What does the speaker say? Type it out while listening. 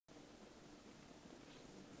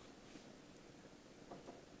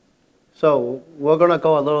So we're going to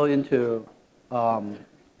go a little into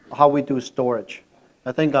how we do storage.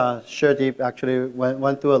 I think Shirdeep actually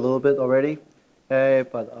went through a little bit already,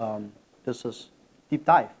 but this is deep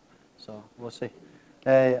dive, so we'll see.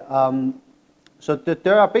 So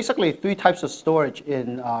there are basically three types of storage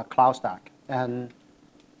in CloudStack, and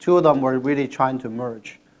two of them we're really trying to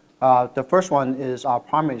merge. The first one is our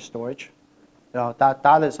primary storage.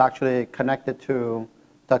 That is actually connected to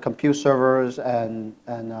the compute servers and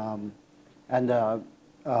the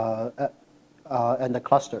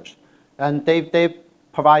clusters, and they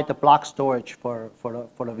provide the block storage for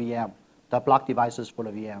the VM, the block devices for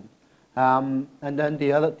the VM. And then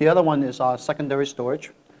the other one is our secondary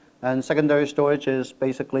storage, and secondary storage is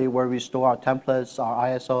basically where we store our templates, our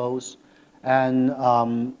ISOs, and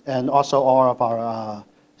also all of our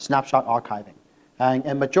snapshot archiving.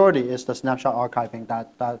 And majority is the snapshot archiving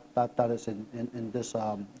that is in this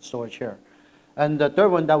storage here. And the third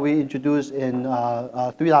one that we introduced in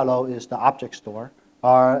 3.0 is the object store.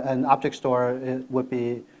 An object store would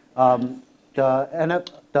be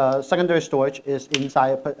the secondary storage is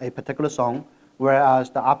inside a particular zone, whereas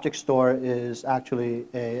the object store is actually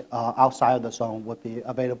outside of the zone, would be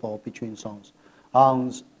available between zones.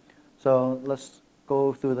 So let's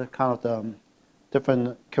go through the kind of the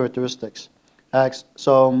different characteristics. Three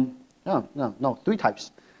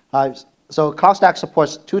types. So CloudStack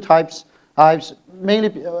supports two types.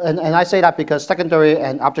 Mainly, and I say that because secondary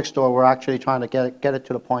and object store, we're actually trying to get it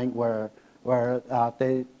to the point where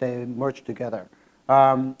they merge together.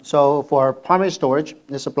 So for primary storage,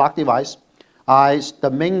 it's a block device. The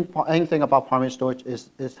main thing about primary storage is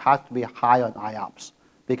it has to be high on IOPS,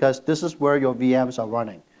 because this is where your VMs are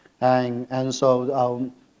running, and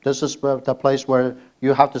so this is the place where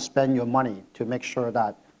you have to spend your money to make sure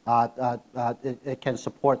that it can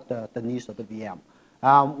support the needs of the VM.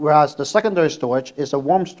 Whereas the secondary storage is a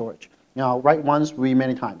warm storage. Write once, read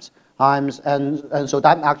many times. And so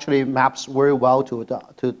that actually maps very well to the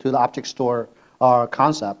object store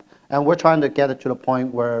concept. And we're trying to get it to the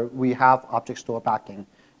point where we have object store backing.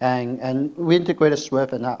 And we integrated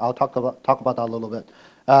Swift, and I'll talk about that a little bit.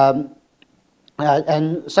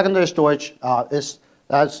 And secondary storage that's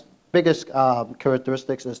biggest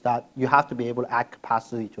characteristics is that you have to be able to add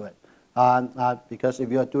capacity to it. Because if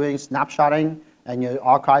you're doing snapshotting and you're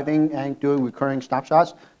archiving and doing recurring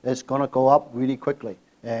snapshots, it's going to go up really quickly,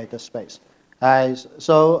 the space.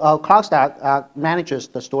 So CloudStack manages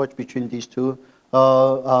the storage between these two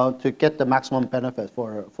to get the maximum benefit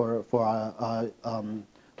for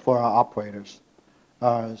our operators.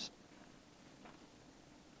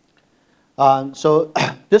 So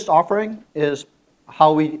this offering is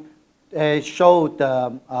how we show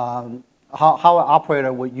the how an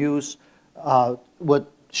operator would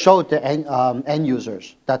show the end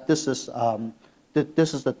users that this is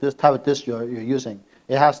this type of disk you're using.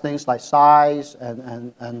 It has things like size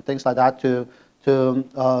and things like that to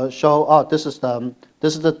show, oh, this is the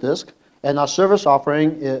disk. And our service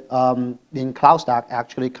offering in CloudStack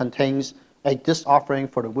actually contains a disk offering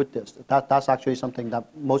for the root disk. That's actually something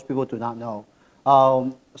that most people do not know.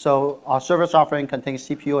 So our service offering contains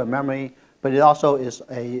CPU and memory, but it also is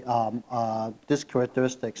a disk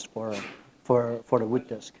characteristics for the root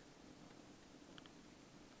disk.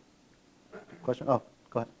 Question? Oh,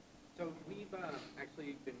 go ahead. So we've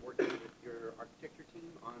actually been working with your architecture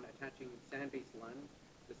team on attaching SAN-based LUN,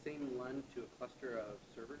 the same LUN to a cluster of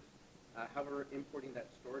servers. However, importing that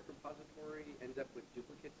storage repository ends up with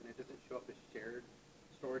duplicates, and it doesn't show up as shared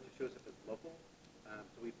storage. It shows up as local. So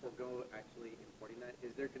we forego actually importing that.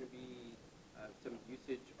 Is there going to be some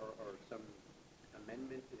usage or some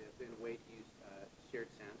amendment in a way to use shared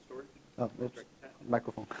SAN storage? Oh, oops.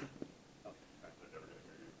 Microphone.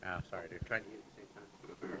 Oh, sorry, dude. Trying to use it at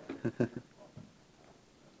the same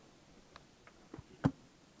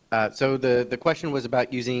time. So the question was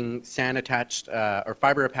about using SAN attached or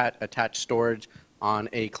fiber attached storage on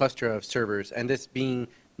a cluster of servers, and this being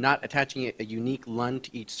not attaching a unique LUN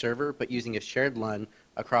to each server, but using a shared LUN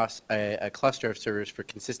across a cluster of servers for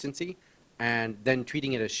consistency, and then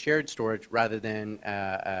treating it as shared storage rather than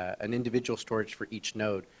an individual storage for each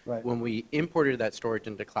node. Right. When we imported that storage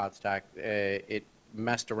into CloudStack, it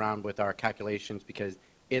messed around with our calculations because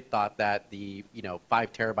it thought that the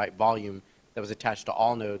 5 terabyte volume that was attached to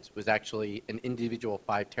all nodes was actually an individual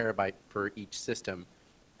 5 terabyte for each system,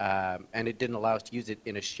 and it didn't allow us to use it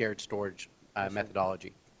in a shared storage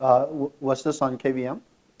methodology. Was this on KVM?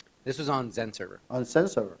 This was on Zen server. On Zen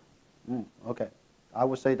server. Okay. I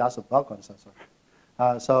would say that's a bug on Zen server.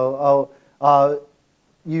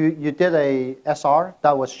 You did a SR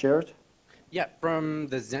that was shared? Yeah, from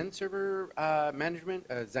the Zen server management,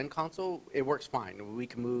 Zen console, it works fine. We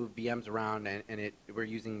can move VMs around, and we're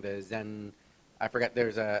using the Zen. I forget.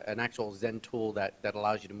 There's an actual Zen tool that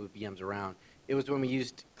allows you to move VMs around. It was when we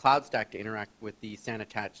used CloudStack to interact with the SAN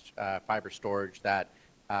attached fiber storage that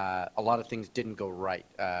a lot of things didn't go right.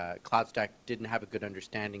 CloudStack didn't have a good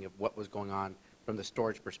understanding of what was going on from the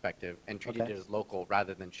storage perspective and treated Okay. it as local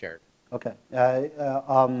rather than shared. Okay.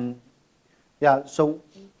 Yeah, so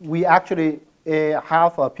we actually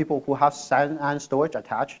have people who have SAN and storage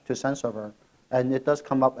attached to SAN server, and it does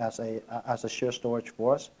come up as a shared storage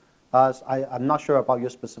for us. I'm not sure about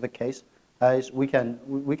your specific case. We can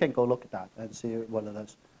go look at that and see what it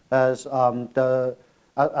is. As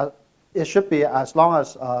it should be, as long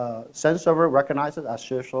as SAN server recognizes it as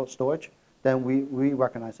shared storage, then we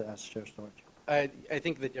recognize it as shared storage. I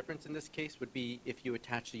think the difference in this case would be if you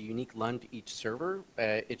attach a unique LUN to each server,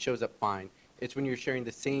 it shows up fine. It's when you're sharing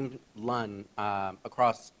the same LUN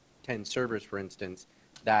across 10 servers, for instance,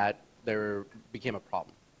 that there became a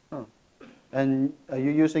problem. Huh. And are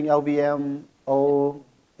you using LVM or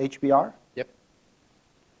HBR? Yep.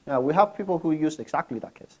 Yeah, we have people who use exactly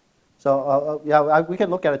that case. So yeah, we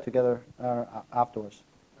can look at it together afterwards.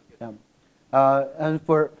 Yeah. And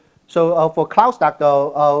for CloudStack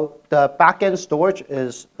though, the backend storage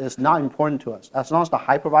is not important to us. As long as the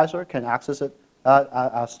hypervisor can access it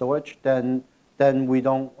as storage, then we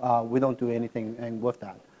don't do anything with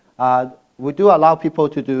that. We do allow people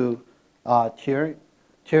to do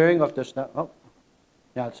tiering of this. Oh,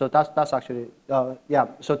 yeah. So that's actually yeah.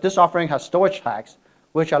 So this offering has storage tags,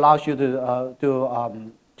 which allows you to do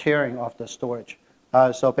tiering of the storage.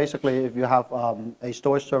 So basically, if you have a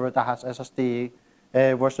storage server that has SSD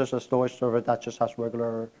versus a storage server that just has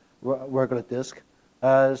regular disk,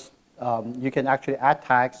 you can actually add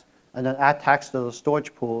tags and then add tags to the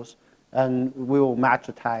storage pools, and we will match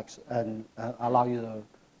the tags and allow you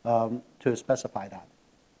to specify that.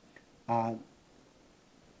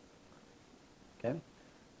 Okay.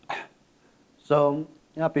 So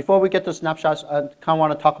yeah, before we get to snapshots, I kind of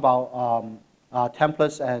want to talk about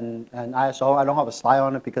templates and ISO. I don't have a slide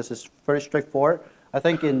on it because it's very straightforward. I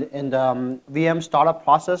think in the VM startup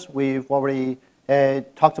process, we've already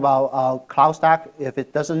talked about CloudStack. If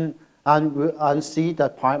it doesn't unsee the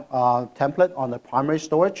template on the primary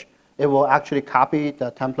storage, it will actually copy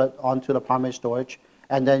the template onto the primary storage,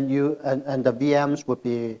 and then and the VMs would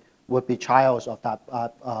be childs of that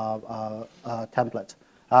template.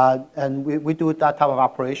 And we do that type of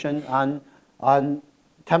operation on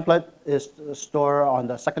template is stored on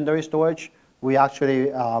the secondary storage. We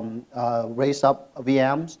actually raise up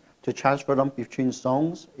VMs to transfer them between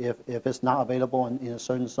zones if it's not available in a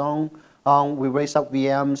certain zone. We raise up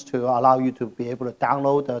VMs to allow you to be able to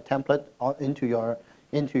download the template into your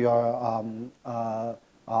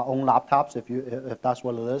own laptops if that's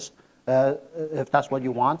what it is, if that's what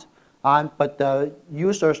you want. But the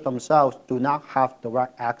users themselves do not have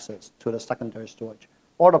direct access to the secondary storage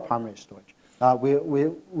or the primary storage.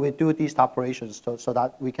 We do these operations so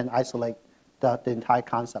that we can isolate the entire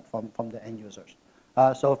concept from the end users.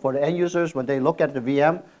 So for the end users, when they look at the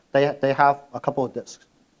VM, they have a couple of disks.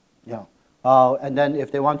 You know. And then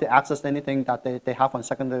if they want to access anything that they have on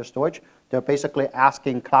secondary storage, they're basically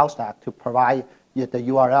asking CloudStack to provide the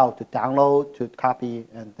URL to download, to copy,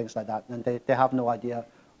 and things like that. And they have no idea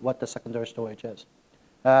what the secondary storage is.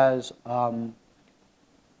 All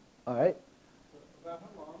right. About how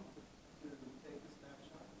long to take a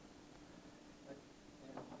snapshot? And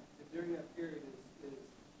if during that period is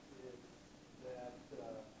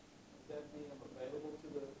that VM available to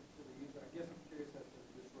the user? I guess I'm curious as to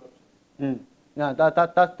the disruption. Yeah,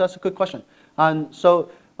 that's a good question. And so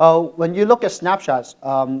when you look at snapshots,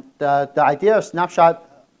 the idea of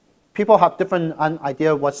snapshot, people have different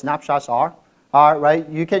idea of what snapshots are. Right?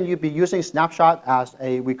 You can be using snapshot as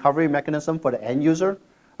a recovery mechanism for the end user,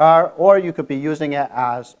 or you could be using it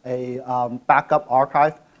as a backup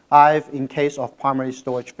archive in case of primary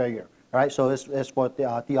storage failure. Right? So it's for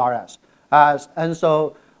the DRS. And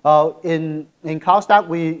so in CloudStack,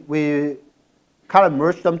 we kind of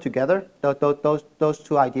merge them together, those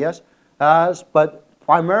two ideas. But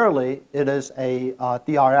primarily, it is a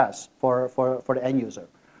DRS for the end user.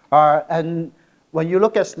 And when you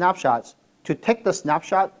look at snapshots, to take the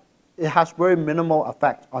snapshot, it has very minimal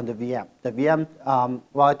effect on the VM. The VM,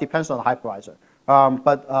 well, it depends on the hypervisor.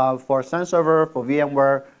 But for SAN server, for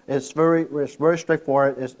VMware, it's very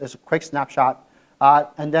straightforward. It's a quick snapshot.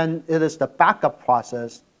 And then it is the backup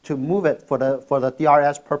process to move it for the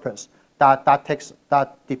DRS purpose. That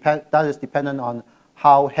is dependent on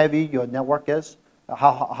how heavy your network is,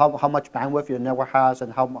 how much bandwidth your network has,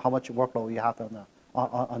 and how much workload you have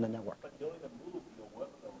on the network. But doing the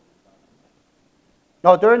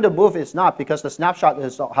No, during the move it's not because the snapshot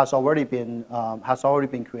has already been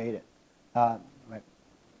created. Right.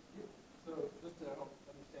 So just to help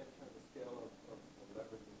understand kind of the scale of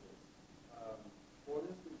leveraging this, what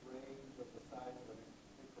is the range of the size of an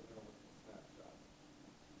incremental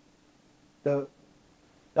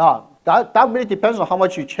snapshot? That really depends on how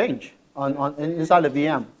much you change on inside the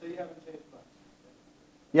VM. So you haven't changed much.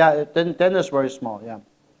 Yeah, then it's very small. Yeah.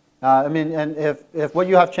 I mean, and if what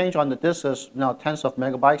you have changed on the disk is tens of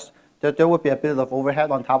megabytes, there would be a bit of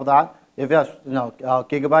overhead on top of that. If you have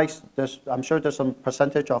gigabytes, I'm sure there's some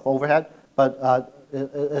percentage of overhead, but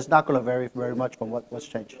it's not going to vary very much from what's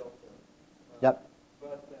changed. Yep.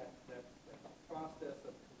 But that process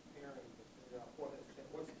of comparing to figure out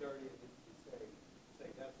what's dirty and needs to be saved, say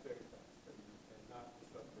that's very fast and not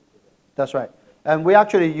disruptive to them. That's right. And we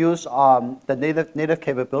actually use the native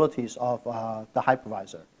capabilities of the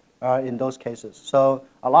hypervisor in those cases. So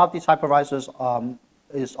a lot of these hypervisors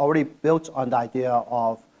is already built on the idea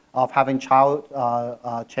of having child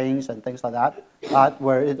chains and things like that,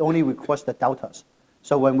 where it only requests the deltas.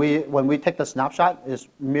 So when we take the snapshot, it's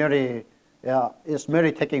merely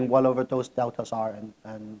taking whatever those deltas are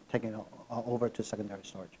and taking it over to secondary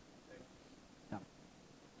storage. Yeah.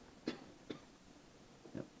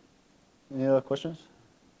 Yeah. Any other questions?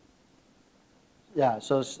 Yeah,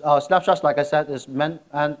 so snapshots, like I said, is meant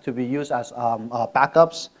to be used as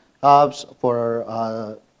backups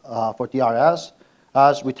for DRS.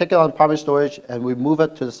 We take it on primary storage and we move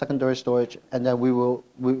it to the secondary storage, and then we will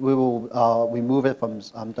remove it from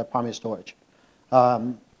the primary storage.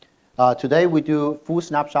 Today we do full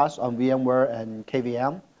snapshots on VMware and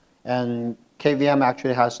KVM, and KVM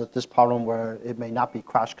actually has this problem where it may not be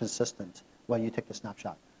crash consistent when you take the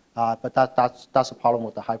snapshot. But that's a problem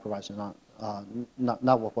with the hypervisor,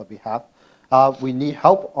 not with what we have. We need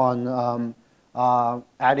help on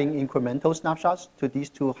adding incremental snapshots to these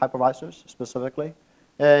two hypervisors specifically.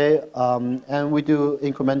 And we do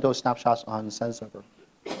incremental snapshots on SenServer.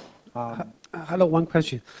 Hello, one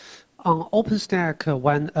question. On OpenStack,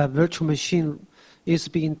 when a virtual machine is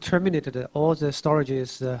being terminated, all the storage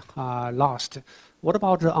is lost. What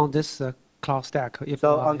about on this CloudStack?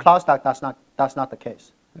 So on CloudStack, that's not the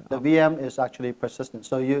case. The VM is actually persistent.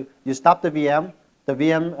 So you stop the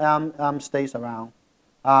VM stays around.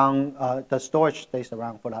 The storage stays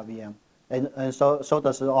around for that VM, and so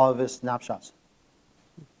does all of its snapshots.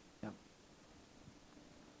 Yeah.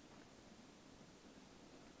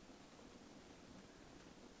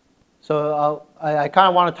 So I kind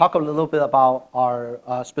of want to talk a little bit about our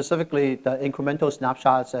specifically the incremental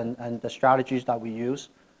snapshots and the strategies that we use.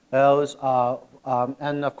 Those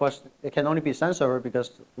and of course it can only be SenServer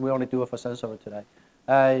because we only do it for SenServer today.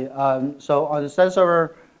 So on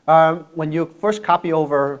SenServer, when you first copy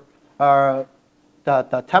over the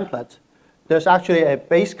template, there's actually a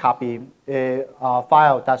base copy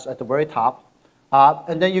file that's at the very top,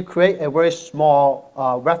 and then you create a very small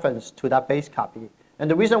reference to that base copy. And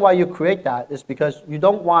the reason why you create that is because you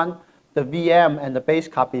don't want the VM and the base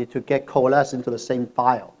copy to get coalesced into the same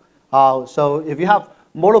file. So if you have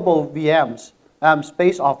multiple VMs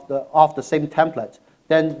based off the same template,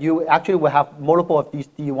 then you actually will have multiple of these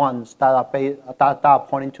D1s that are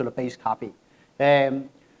pointing to the base copy. And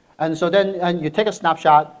so then you take a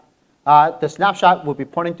snapshot. The snapshot will be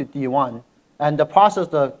pointing to D1. And the process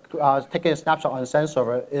of taking a snapshot on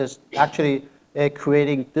SenServer is actually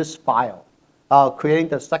creating this file, creating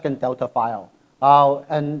the second Delta file.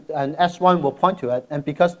 And S1 will point to it. And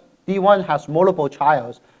because D1 has multiple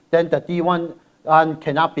childs, then the D1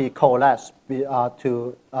 cannot be coalesced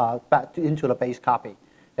back into the base copy.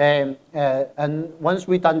 And once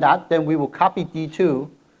we've done that, then we will copy we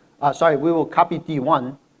will copy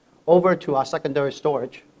D1 over to our secondary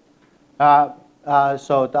storage. So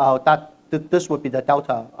this would be the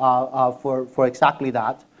delta for exactly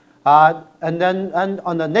that. And then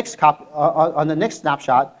on the next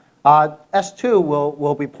snapshot, S2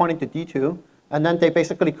 will be pointing to D2, and then they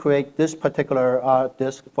basically create this particular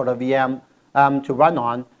disk for the VM to run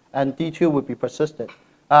on, and D2 would be persisted.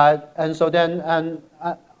 And so then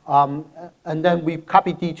and then we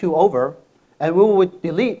copy D2 over, and we would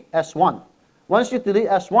delete S1. Once you delete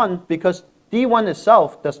S1, because D1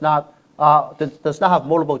 itself does not have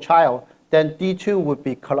multiple child, then D2 would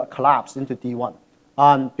be collapsed into D1.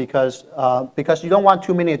 Because you don't want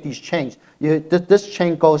too many of these chains. This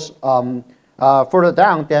chain goes further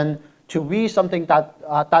down, then to read something that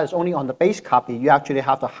is only on the base copy, you actually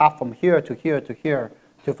have to hop from here to here to here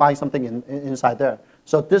to find something inside there.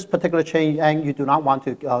 So this particular chain, and you do not want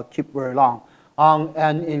to keep very long.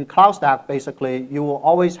 And in CloudStack, basically, you will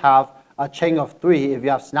always have a chain of 3 if you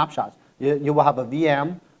have snapshots. You will have a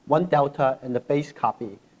VM, one delta, and the base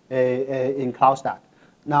copy in CloudStack.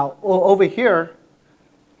 Now, over here,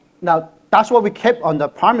 now that's what we kept on the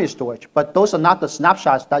primary storage, but those are not the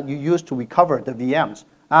snapshots that you use to recover the VMs.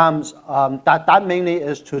 That mainly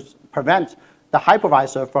is to prevent the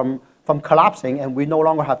hypervisor from collapsing, and we no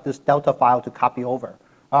longer have this delta file to copy over.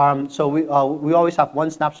 So we always have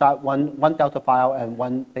one snapshot, one delta file, and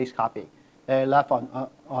one base copy left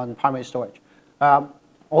on primary storage.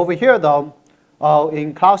 Over here, though,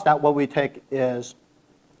 in CloudStack, what we take is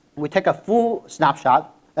we take a full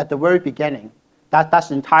snapshot at the very beginning. That's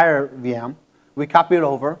the entire VM. We copy it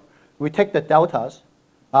over. We take the deltas,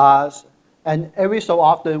 and every so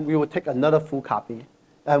often we will take another full copy,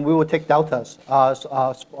 and we will take deltas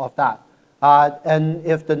of that. And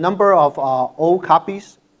if the number of old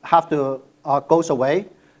copies have to goes away,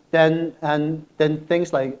 then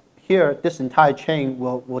things like here, this entire chain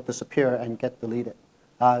will disappear and get deleted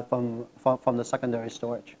from the secondary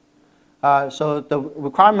storage. So the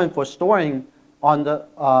requirement for storing on the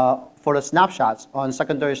for the snapshots on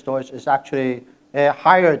secondary storage is actually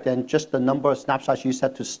higher than just the number of snapshots you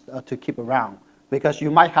set to keep around, because you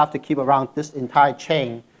might have to keep around this entire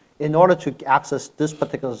chain in order to access this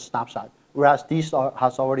particular snapshot, whereas these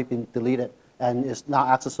has already been deleted and is not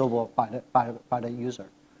accessible by the user.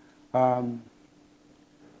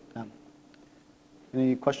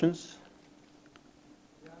 Any questions?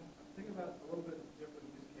 Yeah, I'm thinking about a little bit different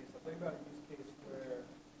use case. I'm thinking about a use case where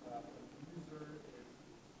a user is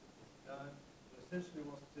done, essentially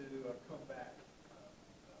wants to come back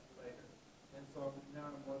later. And so now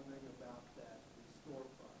I'm wondering about that restore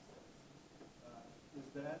process.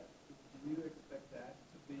 Do you expect that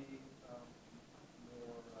to be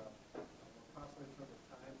more costly in terms of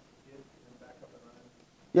time to get them back up and running?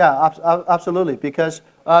 Yeah, absolutely, because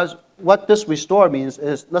what this restore means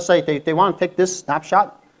is, let's say they want to take this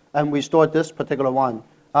snapshot and restore this particular one.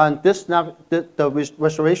 And the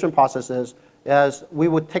restoration process is we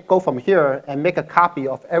would go from here and make a copy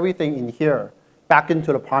of everything in here back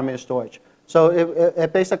into the primary storage. So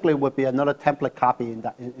it basically would be another template copy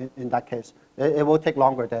in that case. It will take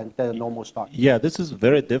longer than the normal start. Yeah, this is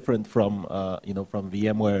very different from from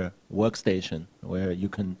VMware Workstation, where you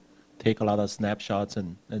can take a lot of snapshots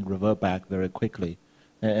and revert back very quickly.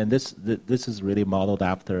 And this is really modeled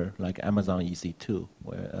after like Amazon EC2,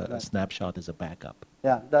 where a snapshot is a backup.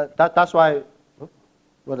 Yeah, that's why.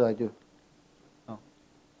 What did I do? Oh,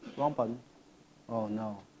 wrong button. Oh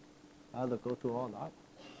no, I have to go through all that.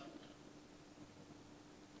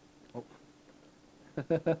 Oh.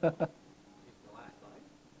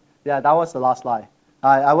 Yeah, that was the last slide.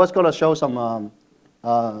 I was going to show some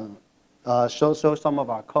show some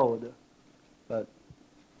of our code, but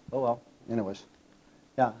oh well. Anyways.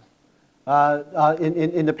 Yeah,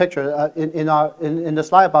 in the picture, in the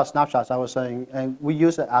slide about snapshots, I was saying, and we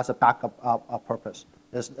use it as a backup purpose.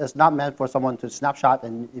 It's not meant for someone to snapshot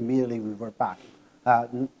and immediately revert back.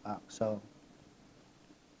 So.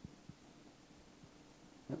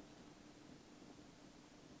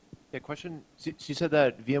 Yeah, question. So you said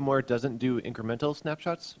that VMware doesn't do incremental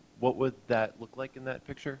snapshots. What would that look like in that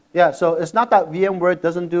picture? Yeah, so it's not that VMware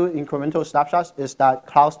doesn't do incremental snapshots, it's that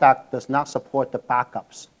CloudStack does not support the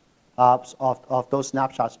backups of those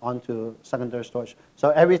snapshots onto secondary storage.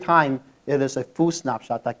 So every time it is a full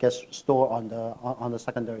snapshot that gets stored on the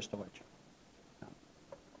secondary storage. Yeah.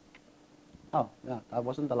 Oh, yeah, that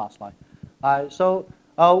wasn't the last slide. So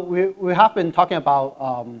we have been talking about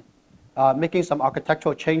making some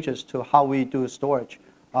architectural changes to how we do storage.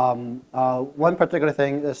 One particular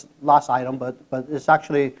thing is last item, but it's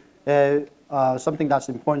actually something that's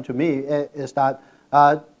important to me, is that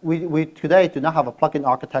we today do not have a plugin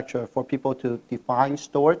architecture for people to define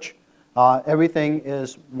storage. Everything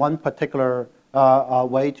is one particular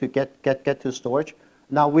way to get to storage.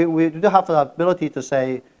 Now we do have the ability to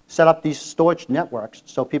set up these storage networks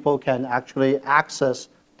so people can actually access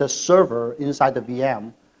the server inside the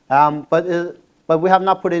VM. But we have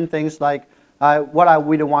not put in things like what I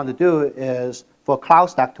really want to do is for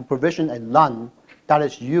CloudStack to provision a LUN that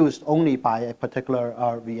is used only by a particular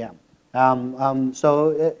VM.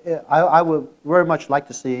 So I would very much like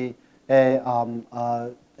to see a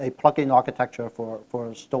plugin architecture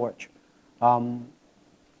for storage. And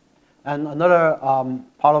another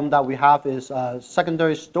problem that we have is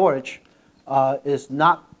secondary storage is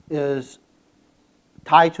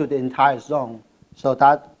tied to the entire zone. So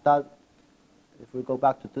that if we go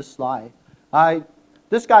back to this slide,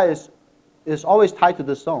 this guy is always tied to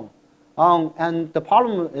the zone. And the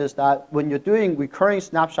problem is that when you're doing recurring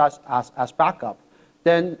snapshots as backup,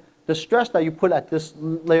 then the stress that you put at this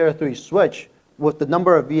layer 3 switch with the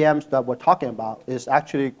number of VMs that we're talking about is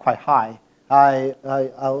actually quite high.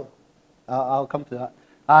 I'll come to that.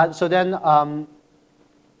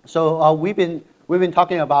 We've been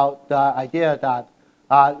talking about the idea that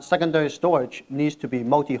secondary storage needs to be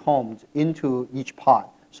multi-homed into each pod,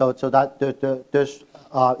 so that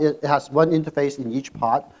it has one interface in each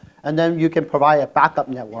pod, and then you can provide a backup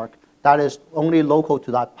network that is only local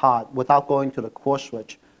to that pod without going to the core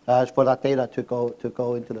switch for that data to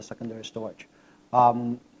go into the secondary storage.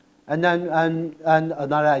 And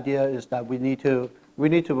another idea is that we need to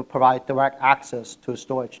provide direct access to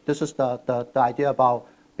storage. This is the idea about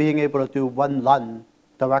being able to do one LUN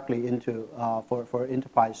directly into for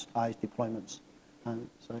enterprise deployments.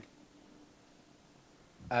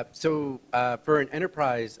 For an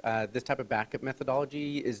enterprise, this type of backup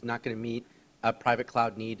methodology is not going to meet a private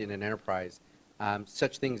cloud need in an enterprise.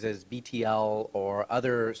 Such things as BTL or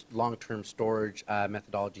other long-term storage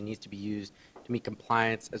methodology needs to be used to meet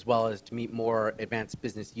compliance as well as to meet more advanced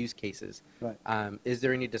business use cases. Right. Is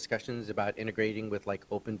there any discussions about integrating with like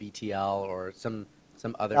OpenBTL or some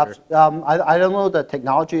other? I don't know the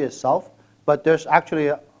technology itself, but there's actually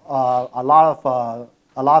a lot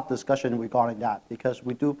of discussion regarding that, because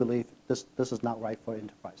we do believe this is not right for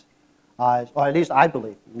enterprise, or at least I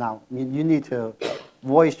believe. Now you need to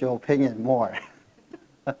voice your opinion more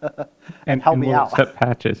and help me we'll out. accept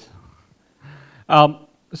patches.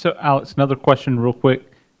 So Alex, another question real quick.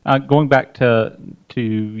 Going back to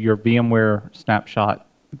your VMware snapshot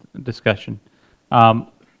discussion,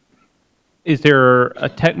 is there a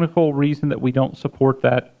technical reason that we don't support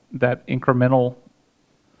that incremental,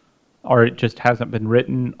 or it just hasn't been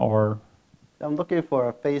written, or? I'm looking for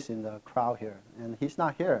a face in the crowd here, and he's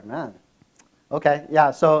not here, man. Okay, yeah.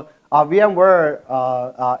 So our VMware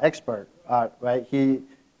expert, right?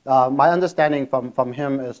 My understanding from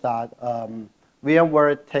him is that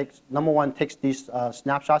VMware takes these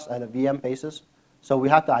snapshots at a VM basis. So we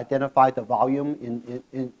have to identify the volume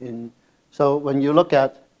in. So when you look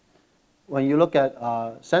at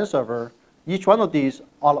Send Server, each one of these,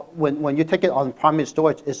 when you take it on primary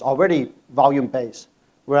storage, is already volume based,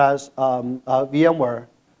 whereas VMware,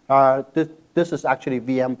 this is actually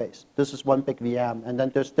VM based. This is one big VM, and then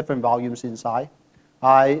there's different volumes inside.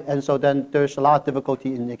 And so then there's a lot of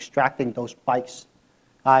difficulty in extracting those spikes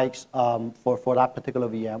for that particular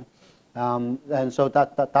VM. And so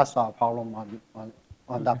that's our problem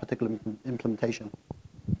on that particular implementation.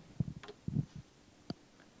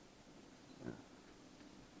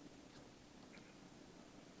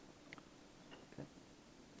 Okay.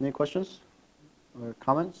 Any questions or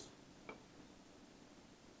comments?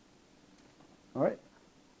 All right.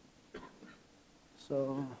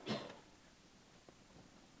 So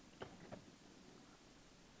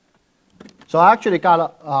I actually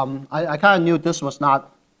got I kind of knew this was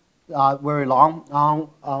not very long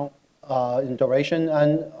in duration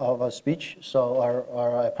and of a speech,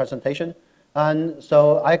 or a presentation, and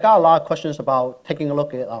so I got a lot of questions about taking a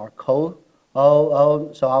look at our code.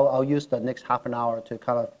 So I'll use the next half an hour to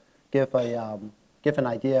kind of give an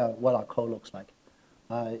idea of what our code looks like.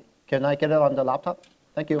 Can I get it on the laptop?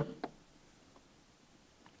 Thank you.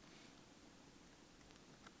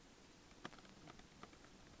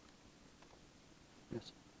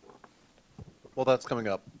 Yes. Well, that's coming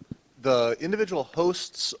up. The individual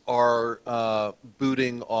hosts are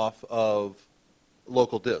booting off of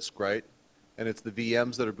local disk, right? And it's the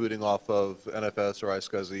VMs that are booting off of NFS or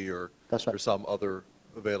iSCSI or, That's right. or some other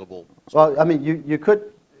available. Well, I mean, you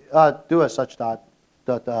could do it such that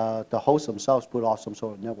the hosts themselves put off some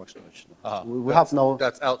sort of network storage. We have no.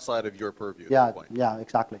 That's outside of your purview. Yeah, at that point. yeah,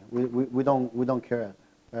 exactly. We don't care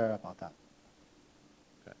about that.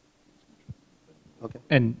 Okay. Okay.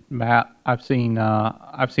 And Matt, I've seen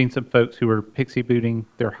some folks who are pixie booting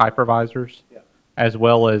their hypervisors, as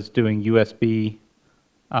well as doing USB.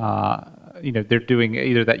 They're doing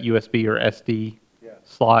either that USB or SD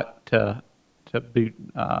slot to boot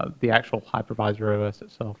the actual hypervisor OS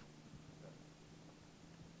itself.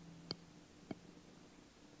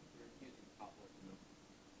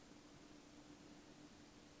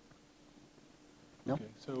 No? Okay,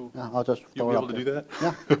 so Yeah, I'll just you'll throw be it able up to there. do that?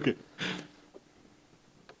 Yeah. Okay.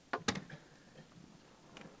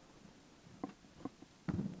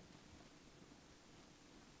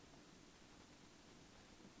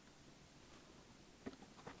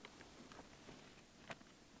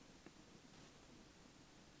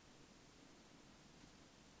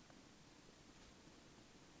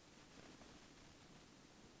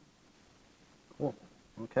 Cool.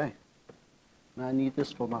 Okay. I need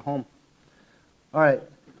this for my home. All right.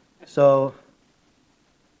 So,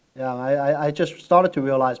 yeah, I just started to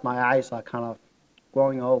realize my eyes are kind of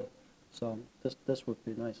growing old. So this would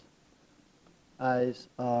be nice.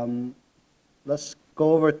 let's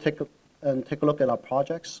go over take a look at our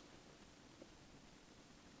projects.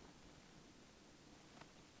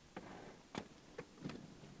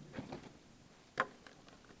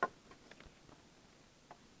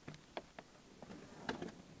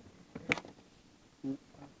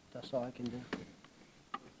 That's all I can do.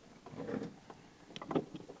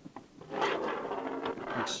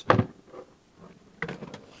 Thanks.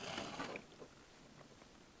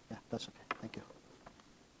 Yeah, that's okay. Thank you.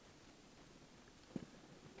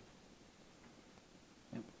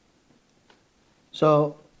 Yep.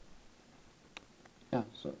 So, yeah.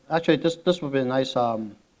 So actually, this would be a nice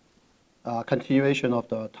continuation of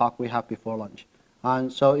the talk we had before lunch.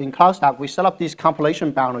 And so in CloudStack, we set up these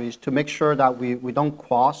compilation boundaries to make sure that we don't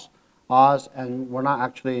cross us and we're not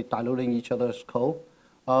actually diluting each other's code.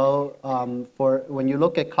 For when you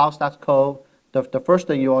look at CloudStack's code, the first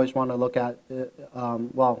thing you always want to look at,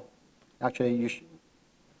 well, actually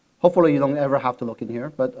hopefully you don't ever have to look in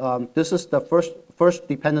here, but this is the first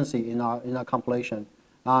dependency in our compilation,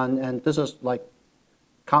 and this is like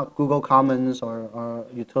Google Commons or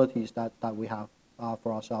utilities that we have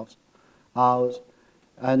for ourselves.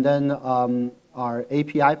 And then our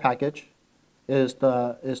API package is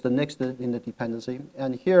the next in the dependency.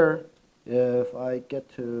 And here, if I get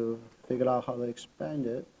to figure out how to expand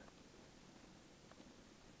it,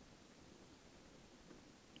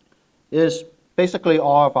 is basically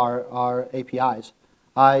all of our APIs.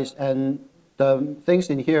 And the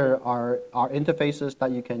things in here are interfaces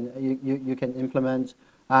that you can implement,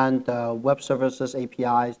 and web services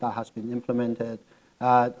APIs that has been implemented,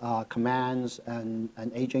 commands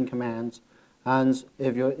and agent commands. And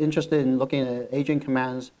if you're interested in looking at agent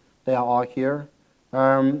commands, they are all here.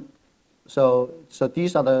 So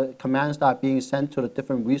these are the commands that are being sent to the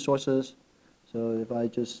different resources. So if I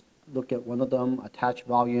just look at one of them, attach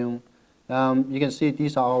volume, you can see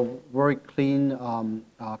these are very clean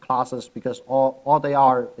classes because all they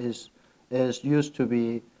are is used to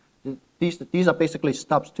be, these are basically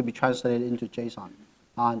stubs to be translated into JSON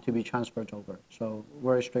and to be transferred over. So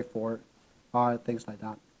very straightforward, things like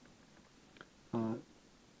that.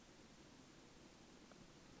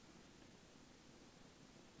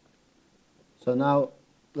 So now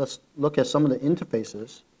let's look at some of the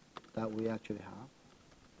interfaces that we actually have.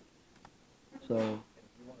 So if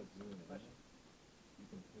you want to zoom in, you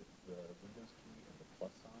can hit the Windows key and the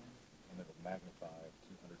plus sign, and it'll magnify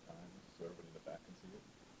 200 times so everybody in the back can see it.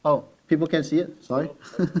 oh, people can see it? Sorry.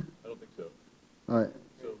 I don't think so. All right.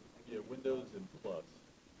 So, yeah, Windows and plus.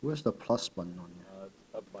 Where's the plus button on here?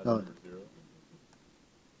 It's up by the number 0.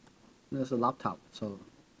 There's a laptop, so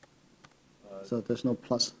there's no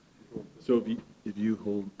plus. So if you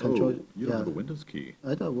hold Control, you don't have a Windows key. I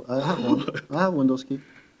have one. I have Windows key.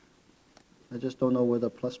 I just don't know where the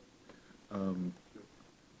plus.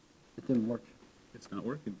 It didn't work. It's not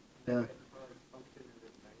working. Yeah.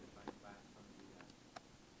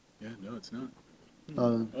 Yeah, no, it's not.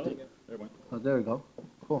 Oh, there it went. oh, there we go.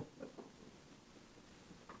 Cool.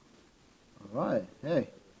 All right. Hey.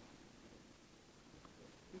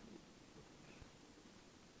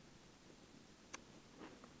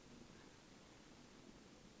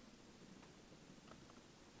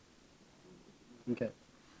 Okay.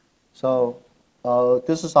 So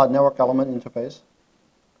this is our network element interface.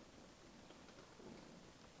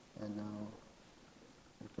 And now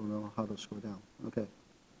I don't know how to scroll down. Okay.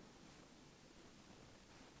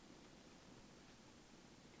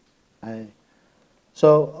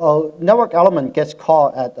 So network element gets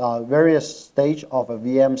called at various stage of a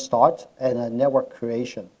VM start and a network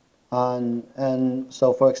creation. And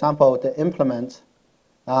so, for example, the implement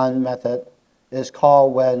method is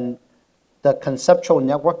called when the conceptual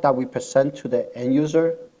network that we present to the end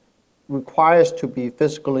user requires to be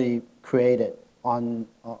physically created on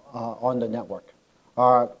the network.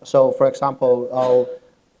 So, for example,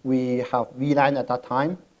 we have VLAN at that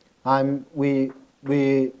time, and we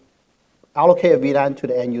allocate a VLAN to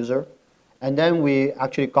the end user, and then we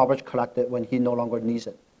actually garbage collect it when he no longer needs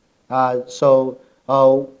it. So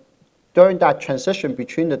during that transition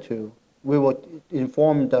between the two, we will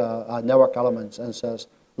inform the network elements and says,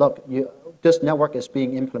 look, this network is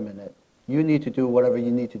being implemented. You need to do whatever you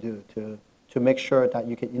need to do to make sure that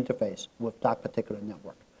you can interface with that particular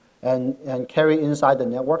network. And carry inside the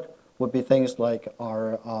network would be things like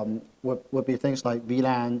our would be things like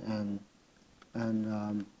VLAN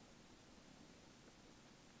and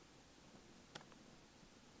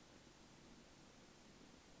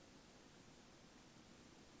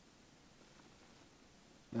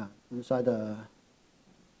yeah, inside the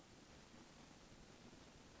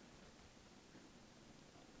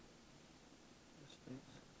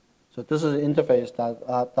So this is an interface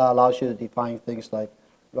that allows you to define things like,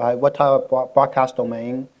 right, what type of broadcast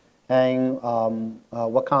domain, and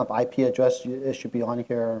what kind of IP address it should be on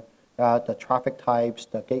here, the traffic types,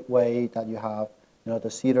 the gateway that you have, the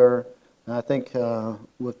seeder. And I think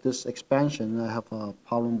with this expansion, I have a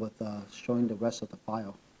problem with showing the rest of the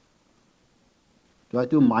file. Do I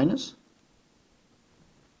do minus?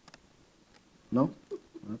 No?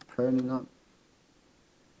 Apparently not.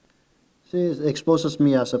 See, it exposes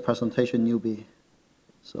me as a presentation newbie.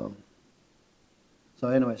 So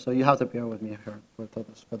anyway, so you have to bear with me here for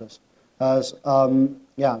this.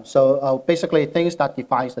 Yeah, so basically things that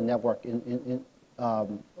defines the network in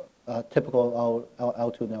typical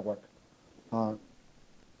L2 network.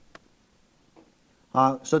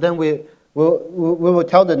 So then we will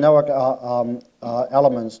tell the network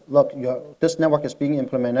elements, look, this network is being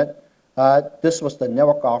implemented. This was the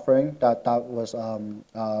network offering that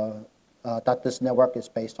this network is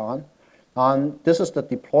based on. This is the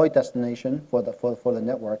deploy destination for the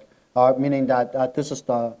network, meaning that this is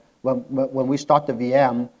the when we start the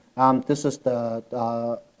VM, this is the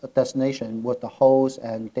destination with the host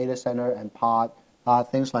and data center and pod,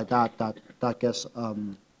 things like that gets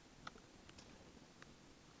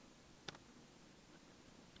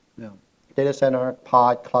data center,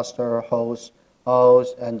 pod, cluster, host,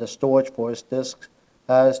 and the storage for its disks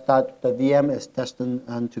that the VM is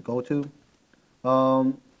destined to go to.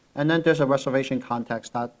 And then there's a reservation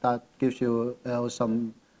context that gives you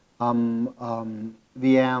some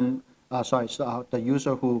VM, the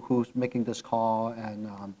user who's making this call, and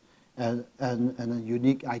a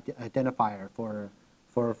unique identifier for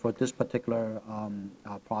this particular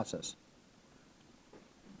process.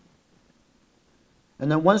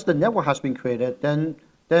 And then once the network has been created, then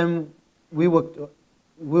we would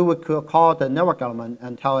call the network element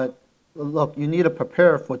and tell it, look, you need to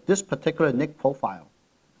prepare for this particular NIC profile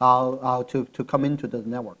to come into the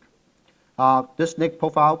network. This NIC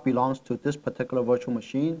profile belongs to this particular virtual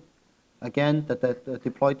machine. Again, the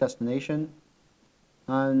deploy destination,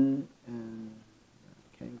 and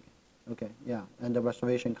the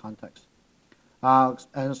reservation context.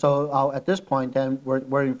 And so at this point, then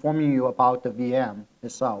we're informing you about the VM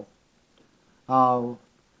itself. And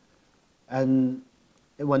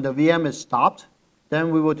when the VM is stopped, then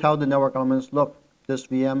we will tell the network elements, look, this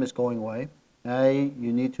VM is going away. Hey,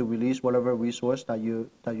 you need to release whatever resource that you've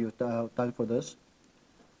done for this.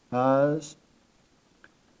 And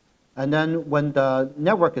then when the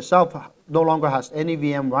network itself no longer has any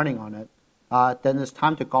VM running on it, then it's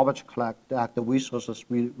time to garbage collect the resources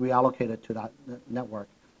reallocated to that network,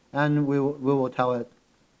 and we will tell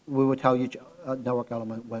each network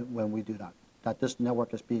element when we do that this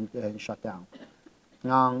network is being shut down.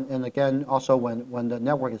 And again, also when the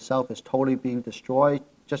network itself is totally being destroyed,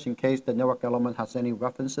 just in case the network element has any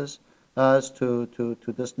references to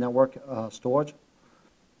this network storage.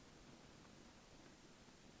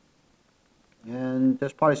 And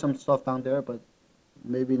there's probably some stuff down there, but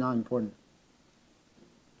maybe not important.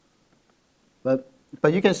 But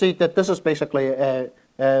you can see that this is basically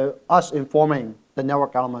us informing the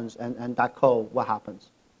network elements and that code what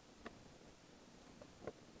happens.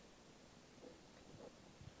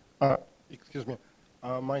 Excuse me.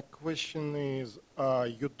 My question is,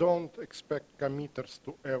 you don't expect committers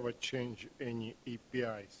to ever change any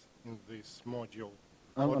APIs in this module,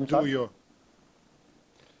 or do you?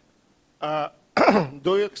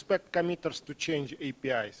 Do you expect committers to change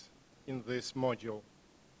APIs in this module?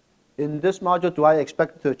 In this module, do I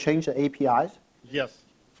expect to change the APIs? Yes.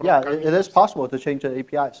 Yeah, it is possible to change the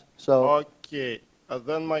APIs. So okay.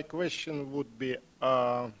 Then my question would be,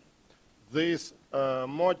 this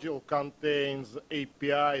module contains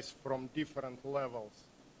APIs from different levels.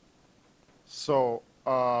 So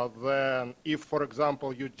then if, for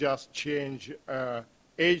example, you just change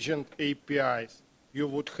agent APIs, you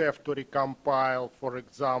would have to recompile, for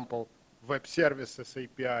example, web services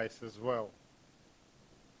APIs as well.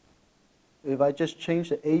 if I just change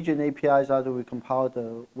the agent APIs, how do we compile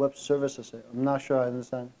the web services? I'm not sure I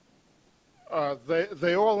understand.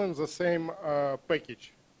 They all in the same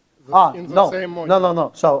package. In the same module.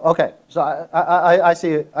 No. So okay, so I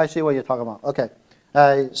see what you're talking about. Okay,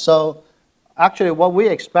 so actually what we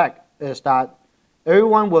expect is that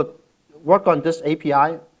everyone will work on this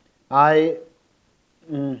API. Okay,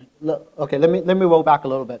 let me roll back a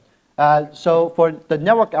little bit. So for the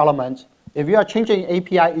network element, if you are changing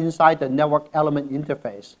API inside the network element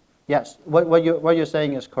interface, yes, what you're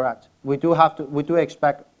saying is correct. We do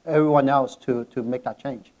expect everyone else to make that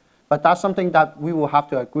change. But that's something that we will have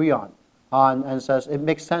to agree on and says it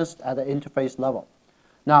makes sense at the interface level.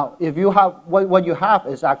 Now, if you have, what you have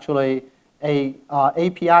is actually a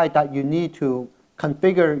API that you need to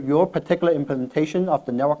configure your particular implementation of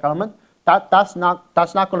the network element, that's not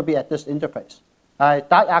going to be at this interface.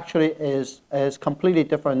 That actually is completely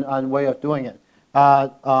different way of doing it.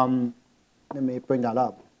 Let me bring that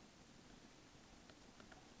up.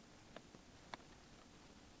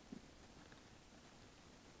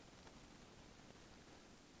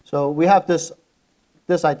 So we have this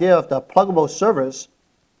idea of the pluggable servers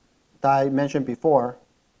that I mentioned before.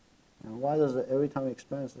 And why does it every time it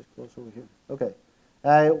expands it goes over here? Okay,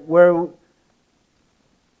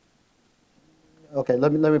 okay.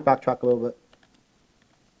 Let me backtrack a little bit.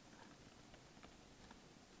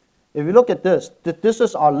 If you look at this, this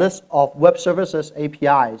is our list of web services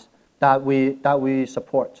APIs that we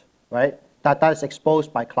support, right? That is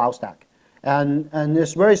exposed by CloudStack, and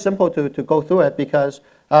it's very simple to go through it because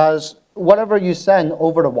whatever you send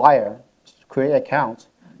over the wire, create accounts,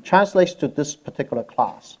 translates to this particular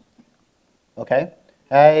class. Okay,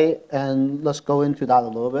 and let's go into that a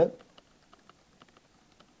little bit.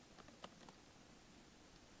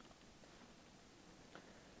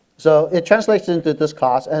 So it translates into this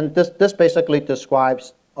class, and this basically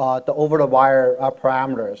describes the over-the-wire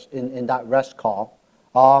parameters in that REST call,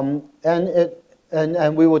 and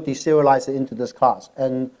we will deserialize it into this class,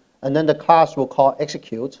 and then the class will call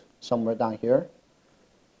execute somewhere down here,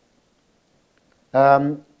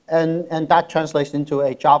 and that translates into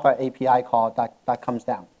a Java API call that comes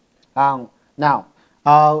down. Now,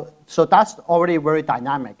 so that's already very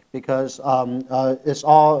dynamic because it's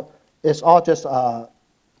all just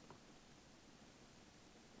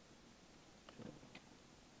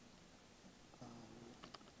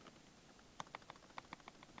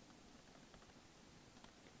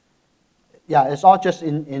yeah, it's all just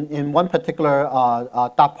in one particular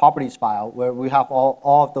 .properties file where we have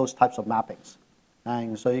all of those types of mappings.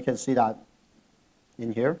 And so you can see that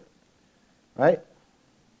in here, right?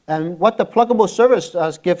 And what the pluggable service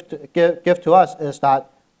give to us is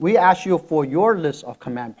that we ask you for your list of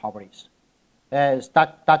command properties.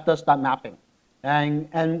 That does that mapping.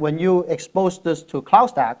 And when you expose this to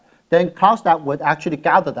CloudStack, then CloudStack would actually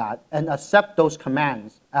gather that and accept those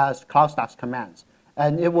commands as CloudStack's commands.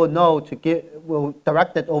 And it will know will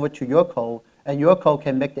direct it over to your code, and your code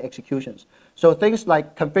can make the executions. So things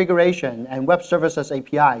like configuration and web services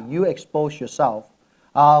API, you expose yourself.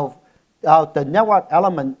 The network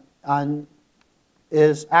element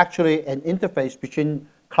is actually an interface between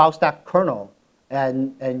CloudStack kernel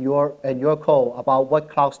and your code about what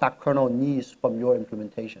CloudStack kernel needs from your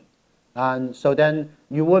implementation. And so then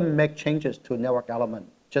you wouldn't make changes to network element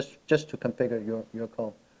just to configure your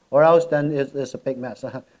code. Or else then it's a big mess.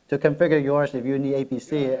 To configure yours, if you need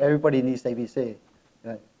ABC, everybody needs ABC.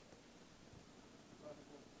 Right.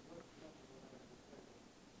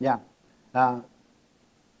 Yeah.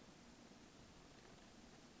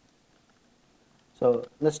 So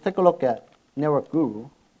let's take a look at Network Guru.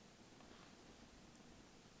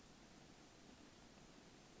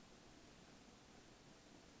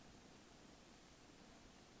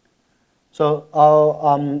 So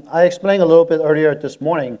I explained a little bit earlier this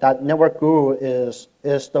morning that Network Guru is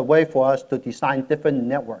the way for us to design different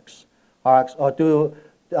networks, or to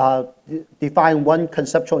define one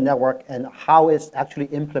conceptual network and how it's actually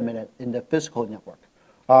implemented in the physical network.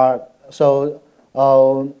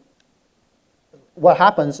 What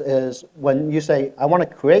happens is when you say, I want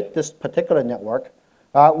to create this particular network,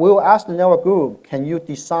 we will ask the Network Guru, can you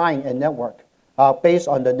design a network based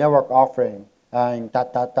on the network offering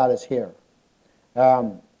that is here?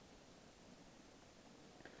 And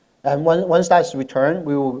once that's returned,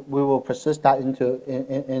 we will persist that into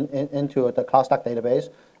the CloudStack database,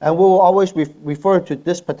 and we will always refer to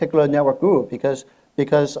this particular network group because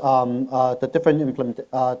the different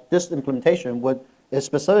this implementation is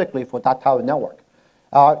specifically for that type of network.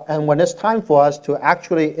 And when it's time for us to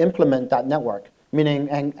actually implement that network, meaning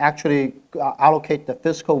and actually allocate the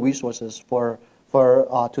physical resources to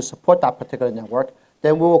support that particular network,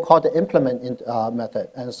 then we will call the implement method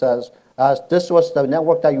and it says, this was the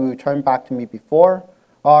network that you returned back to me before,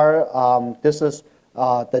 or this is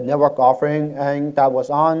the network offering that was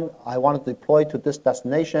on. I want to deploy to this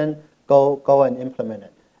destination. Go and implement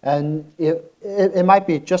it. And it might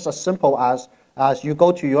be just as simple as you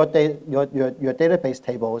go to your database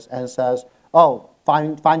tables and says, oh,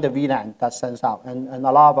 find the VLAN that sends out. And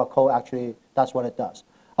a lot of our code actually, that's what it does.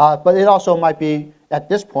 But it also might be, at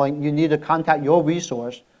this point, you need to contact your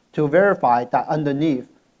resource to verify that underneath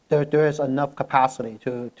there is enough capacity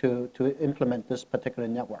to implement this particular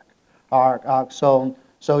network. So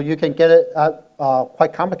you can get it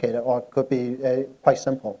quite complicated, or it could be quite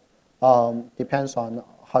simple. Depends on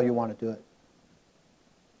how you want to do it.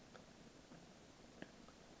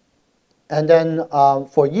 and then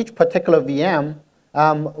for each particular VM,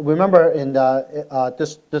 remember in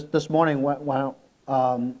the, this morning when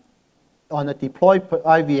on the deployed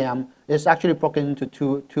IVM, it's actually broken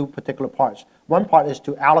into two particular parts. One part is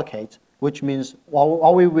to allocate, which means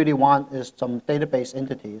all we really want is some database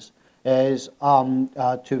entities is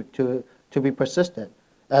to be persistent.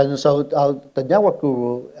 And so the network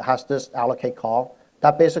guru has this allocate call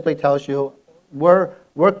that basically tells you we're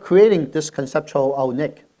creating this conceptual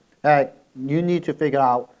NIC. You need to figure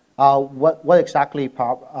out what exactly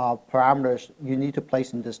parameters you need to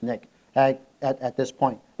place in this NIC at this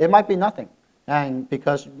point. It might be nothing, and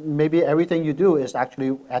because maybe everything you do is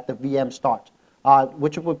actually at the VM start,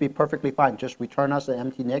 which would be perfectly fine. Just return us an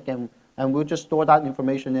empty NIC, and we'll just store that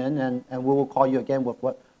information in, and we will call you again with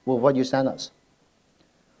what you send us.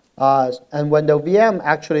 And when the VM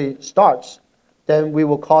actually starts, then we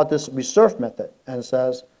will call this reserve method and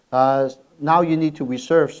says, now you need to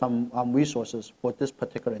reserve some resources for this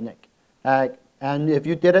particular NIC. And if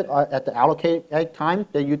you did it at the allocate time,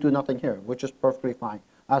 then you do nothing here, which is perfectly fine.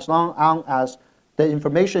 As long as the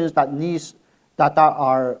information that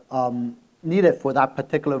are needed for that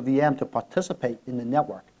particular VM to participate in the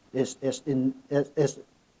network is in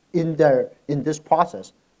this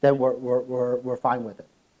process, then we're fine with it.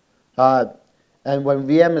 And when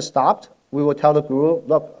VM is stopped, we will tell the guru,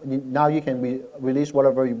 look, now you can release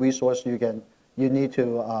whatever resource you need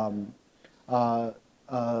to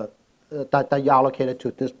that you allocated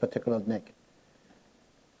to this particular NIC.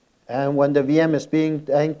 And when the VM is being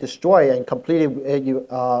destroyed and completely eradicated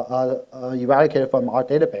from our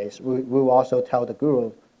database, we will also tell the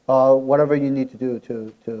guru whatever you need to do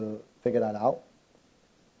to figure that out.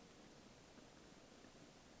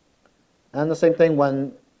 And the same thing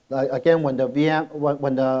when, again, when the VM,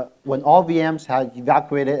 when all VMs have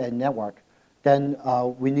evacuated a network, then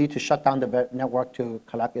we need to shut down the network to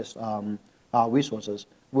collect its resources.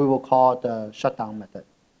 We will call the shutdown method.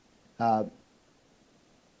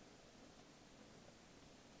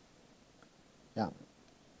 Yeah,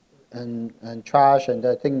 and trash, and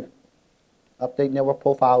I think update network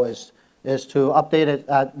profile is to update it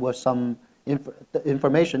with some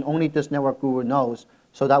information only this network guru knows,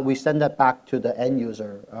 so that we send that back to the end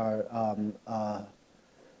user.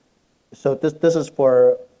 So this is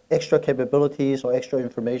for extra capabilities or extra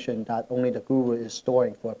information that only the guru is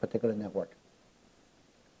storing for a particular network.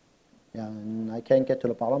 Yeah, and I can't get to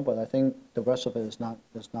the bottom, but I think the rest of it is not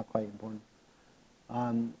quite important.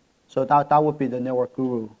 So that would be the network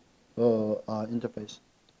guru interface.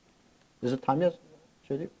 Is it time yet,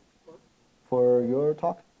 JD? For your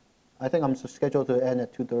talk? I think I'm scheduled to end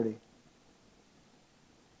at 2:30.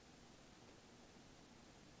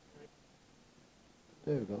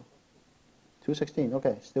 There you go. 2:16.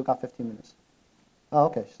 Okay, still got 15 minutes. Oh,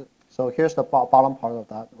 okay. So here's the bottom part of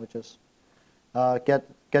that, which is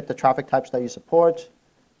get the traffic types that you support,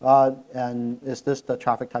 and is this the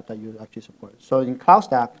traffic type that you actually support? So in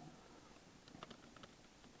CloudStack,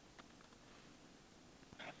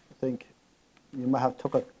 I think you might have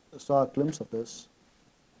saw a glimpse of this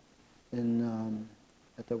in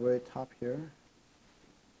at the very top here.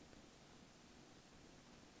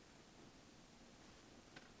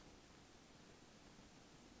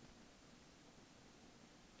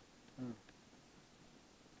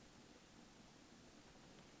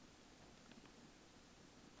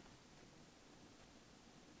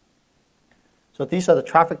 So these are the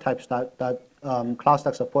traffic types that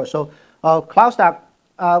CloudStack supports. So CloudStack,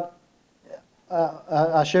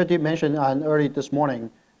 Ashir did mention early this morning,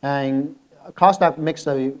 and CloudStack makes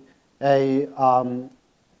a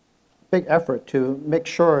big effort to make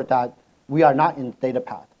sure that we are not in data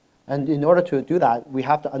path. And in order to do that, we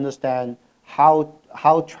have to understand how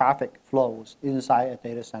traffic flows inside a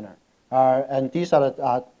data center. And these are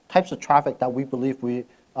the types of traffic that we believe we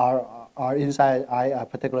are inside a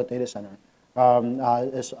particular data center.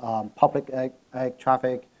 Is public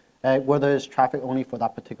traffic, whether it's traffic only for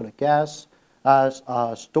that particular guest.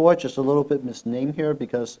 Storage is a little bit misnamed here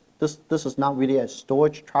because this is not really a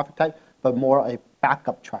storage traffic type, but more a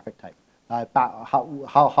backup traffic type.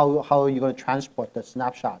 How are you going to transport the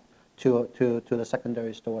snapshot to the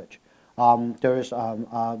secondary storage? There's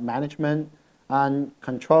management, and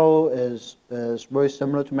control is very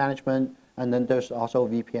similar to management, and then there's also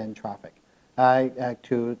VPN traffic.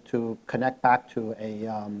 To connect back to a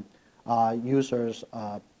user's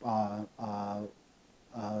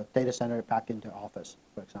data center back into office,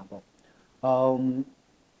 for example. So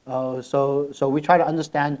we try to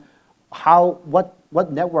understand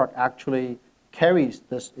what network actually carries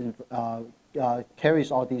this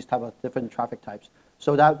carries all these type of different traffic types,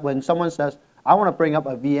 so that when someone says, I want to bring up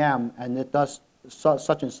a VM and it does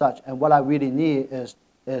such and such, and what I really need is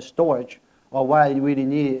storage, or what I really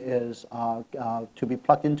need is to be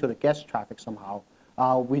plugged into the guest traffic somehow.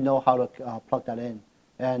 We know how to plug that in,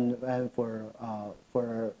 and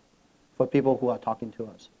for people who are talking to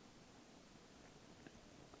us.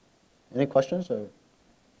 Any questions, or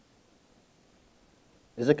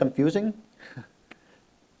is it confusing?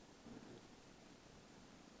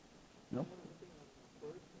 No?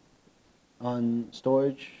 On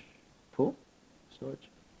storage pool? Storage?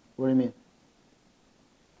 What do you mean?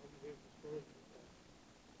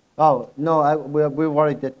 Oh, no, we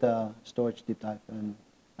already did the storage deep dive, and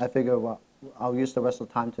I figure I'll use the rest of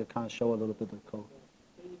the time to kind of show a little bit of code.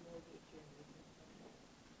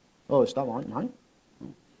 Oh, is that mine?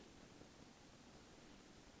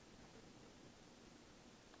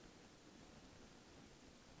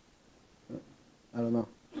 I don't know.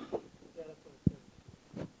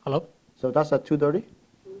 Hello? So that's at 2:30?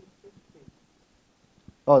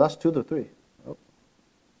 Oh, that's 2 to 3.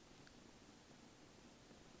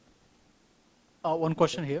 Oh. One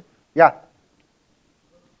question here. Yeah.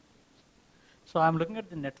 So I'm looking at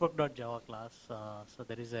the network.java class. So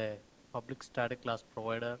there is a public static class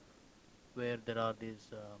provider where there are these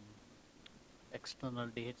external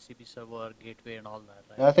DHCP server, gateway, and all that,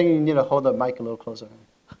 right? I think you need to hold the mic a little closer.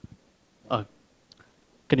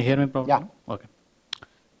 Can you hear me properly? Yeah. Okay.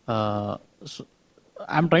 So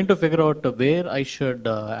I'm trying to figure out where I should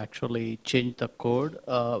actually change the code,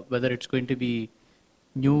 whether it's going to be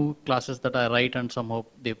new classes that I write and somehow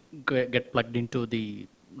they get plugged into the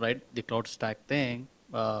CloudStack thing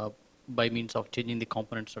by means of changing the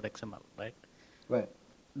components.xml, right? Right.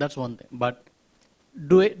 That's one thing. But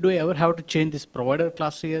do I ever have to change this provider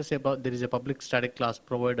class here? Say about there is a public static class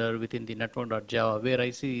provider within the network.java where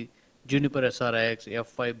I see Juniper SRX,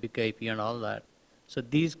 F5, Big IP, and all that. So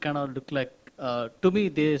these kind of look like, to me,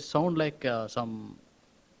 they sound like some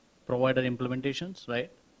provider implementations, right?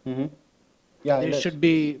 Mm-hmm. Yeah, they should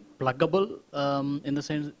be pluggable in the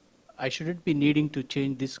sense I shouldn't be needing to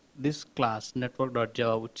change this class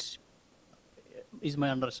network.java, which is my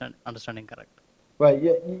understanding correct? Right.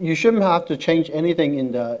 You shouldn't have to change anything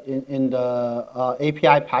in the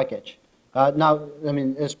API package. Now, I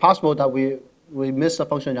mean, it's possible that we miss a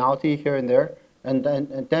functionality here and there, and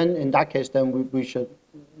then in that case, then we should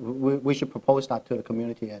propose that to the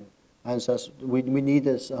community and says we need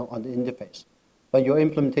this on the interface. But your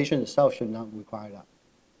implementation itself should not require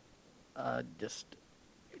that.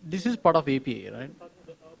 This is part of API, right?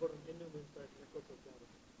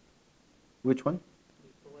 Which one?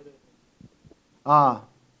 Ah,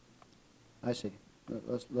 I see.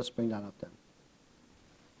 Let's bring that up then.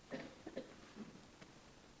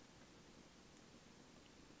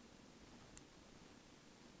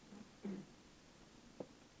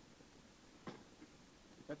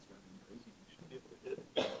 That's driving me crazy. You should be able to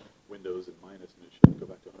hit Windows and minus, and it should go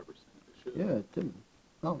back to 100%. It should. Yeah, it didn't.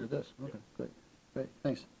 Oh, it does. Okay, great,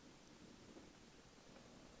 thanks.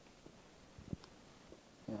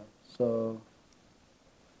 Yeah. So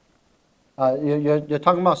you're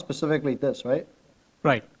talking about specifically this, right?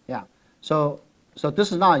 Right. Yeah. So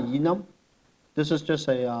this is not an enum. This is just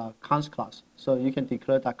a const class. So you can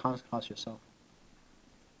declare that const class yourself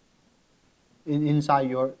inside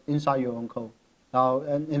your own code. Now,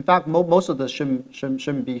 and in fact, most of this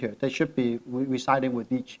shouldn't be here. They should be residing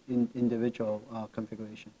with each individual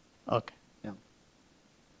configuration. Okay.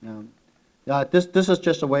 Yeah. This is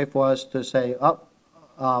just a way for us to say,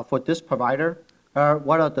 for this provider,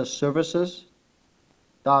 what are the services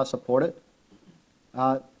that are supported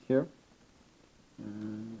here?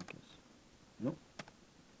 No.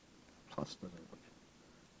 Plus doesn't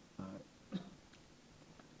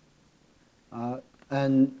work.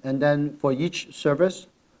 And then for each service,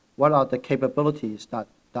 what are the capabilities that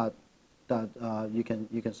you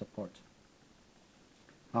can support?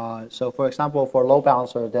 So for example, for load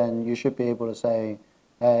balancer, then you should be able to say,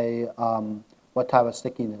 what type of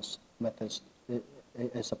stickiness methods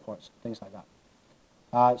it supports, things like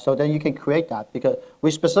that. So then you can create that, because we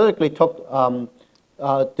specifically did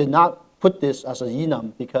not put this as an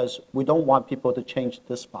enum because we don't want people to change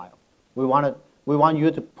this file. We want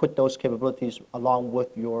you to put those capabilities along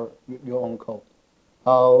with your own code.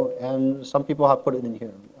 And some people have put it in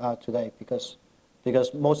here today because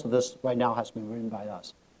most of this right now has been written by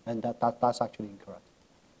us, and that's actually incorrect.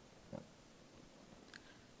 Yeah.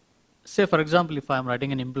 Say, for example, if I'm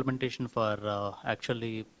writing an implementation for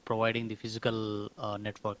actually providing the physical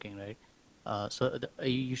networking, right? So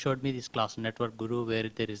you showed me this class network guru where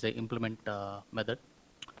there is a implement method.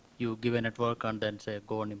 You give a network and then say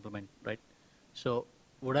go and implement, right? So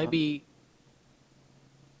would I be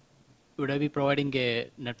providing a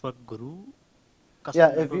network guru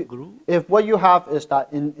custom network group? If what you have is that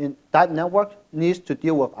in that network needs to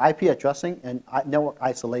deal with IP addressing and network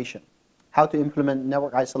isolation, how to implement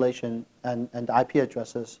network isolation and the IP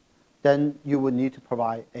addresses, then you would need to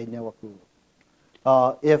provide a network group.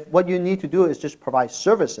 If what you need to do is just provide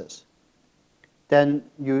services, then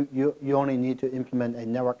you only need to implement a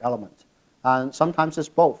network element. And sometimes it's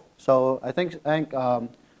both. So I think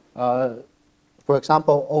for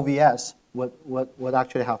example, OVS would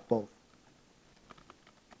actually have both.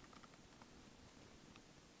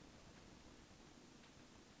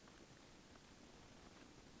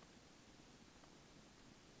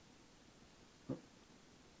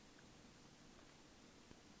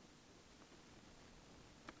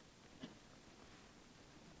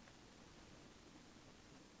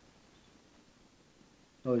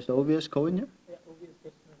 Oh, is the OVS code in here? Yeah, OVS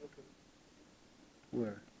customer network.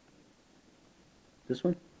 Where? This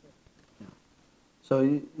one? Yeah.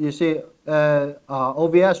 So you see,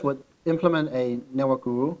 OVS would implement a network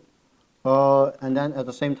guru, and then at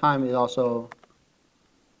the same time, it also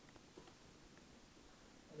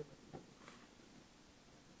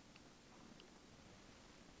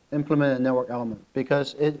implement a network element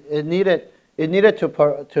because it needed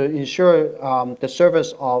to ensure the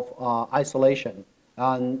service of isolation,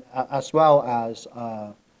 and as well as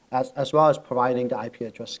providing the IP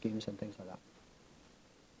address schemes and things like that.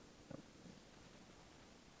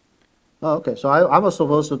 Oh, okay. So I was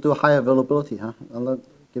supposed to do high availability, huh?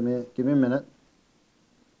 Give me a minute.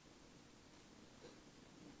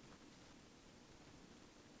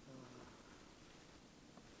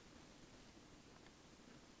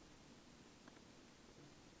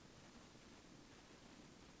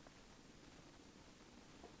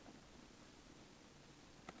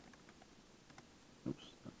 Oops,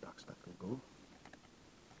 not DocStack will go.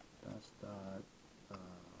 That's that.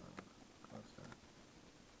 CloudStack.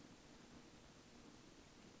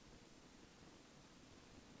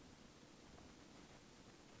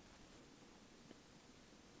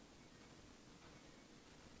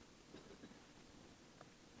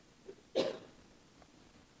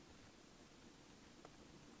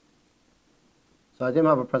 So I didn't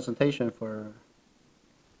have a presentation for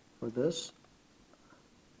this,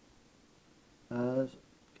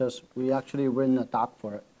 because we actually written a doc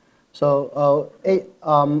for it. So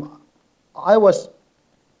I was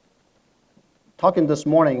talking this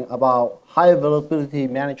morning about high availability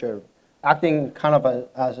manager acting kind of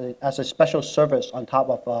as a special service on top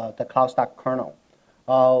of the CloudStack kernel.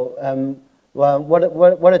 And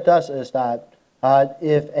what it does is that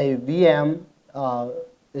if a VM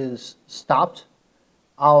is stopped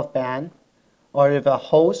out of band, or if a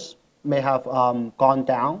host may have gone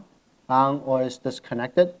down or is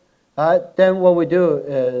disconnected, then what we do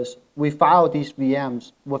is we file these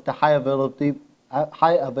VMs with the high availability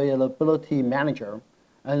manager,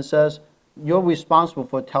 and says you're responsible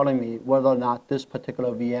for telling me whether or not this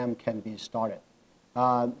particular VM can be started.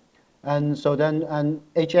 And so then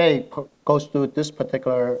HA goes through this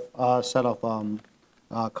particular set of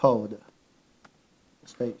code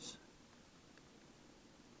space.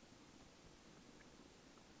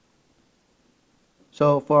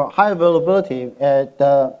 So for high availability,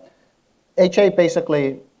 the HA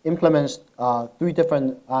basically implements 3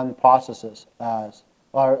 different processes,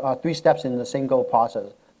 or 3 steps in the single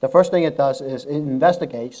process. The first thing it does is it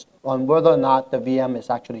investigates on whether or not the VM is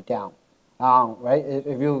actually down, right?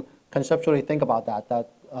 If you conceptually think about that,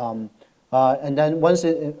 and then once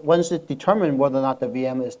it determines whether or not the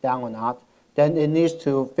VM is down or not, then it needs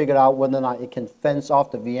to figure out whether or not it can fence off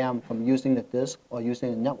the VM from using the disk or using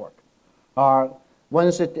the network.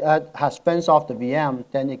 Once it has fenced off the VM,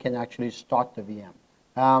 then it can actually start the VM.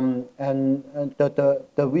 And the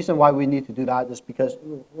reason why we need to do that is because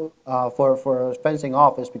for fencing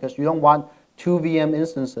off is because you don't want 2 VM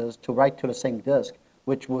instances to write to the same disk,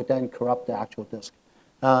 which would then corrupt the actual disk.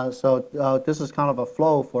 So this is kind of a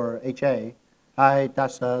flow for HA that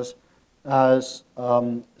says,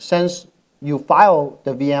 since you file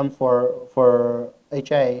the VM for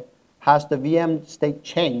HA, has the VM state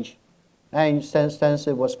changed? And since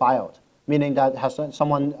it was filed, meaning that has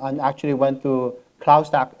someone actually went through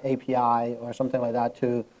CloudStack API or something like that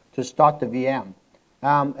to start the VM.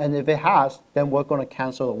 And if it has, then we're going to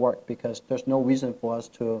cancel the work because there's no reason for us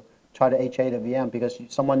to try to HA the VM because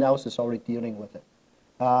someone else is already dealing with it.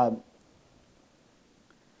 But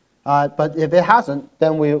if it hasn't,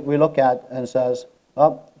 then we look at and says,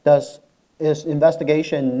 is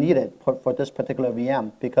investigation needed for this particular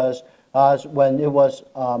VM? Because when it was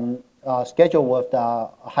scheduled with the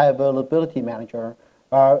high availability manager,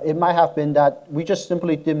 it might have been that we just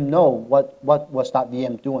simply didn't know what was that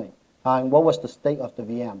VM doing and what was the state of the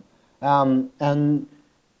VM. And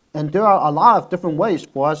there are a lot of different ways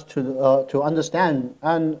for us to understand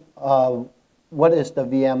and what is the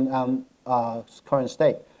VM current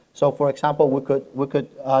state. So, for example, we could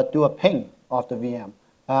do a ping of the VM.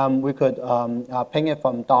 We could ping it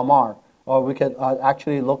from DAMR, or we could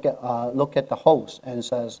actually look at the host and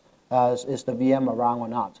says, is the VM around or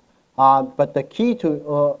not? But the key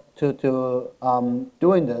to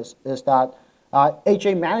doing this is that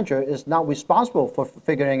HA manager is not responsible for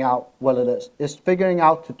figuring out what it is. It's figuring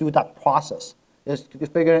out to do that process.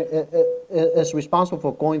 It's responsible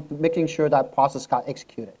for making sure that process got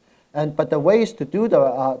executed. But the ways to do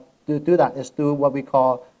that is through what we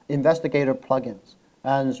call investigator plugins,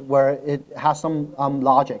 and where it has some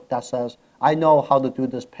logic that says, I know how to do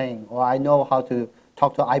this ping, or I know how to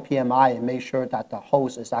talk to IPMI and make sure that the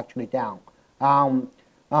host is actually down.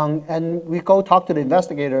 And we go talk to the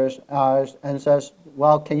investigators and says,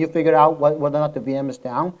 well, can you figure out whether or not the VM is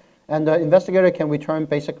down? And the investigator can return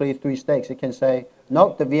basically 3 states. It can say,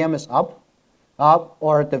 nope, the VM is up,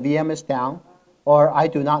 or the VM is down, or I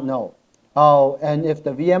do not know. Oh, and if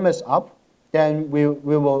the VM is up, then we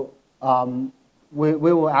will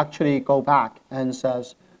actually go back and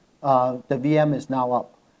says the VM is now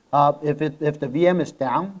up. If the VM is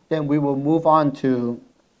down, then we will move on to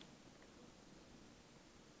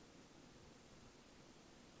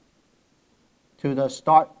the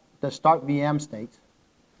start VM state.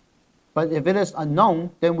 But if it is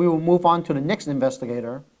unknown, then we will move on to the next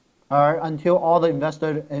investigator until all the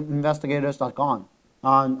investigators are gone,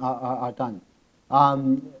 are done.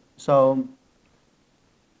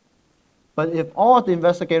 But if all the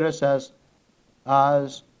investigator says,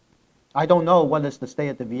 I don't know what is the state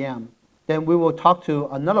of the VM, then we will talk to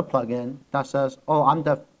another plugin that says, oh,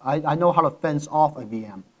 I know how to fence off a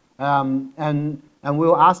VM. And we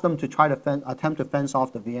will ask them to try to attempt to fence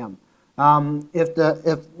off the VM.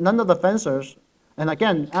 If none of the fencers, and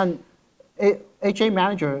again, HA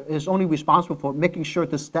manager is only responsible for making sure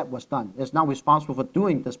this step was done. It's not responsible for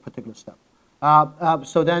doing this particular step.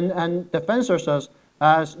 So then, and the fencer says,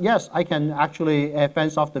 yes, I can actually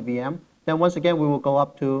fence off the VM. Then once again, we will go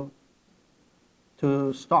up to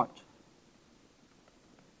start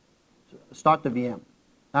the VM.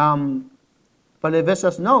 But if it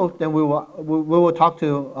says no, then we will talk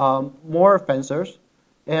to more fencers,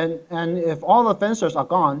 and if all the fencers are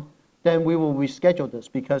gone, then we will reschedule this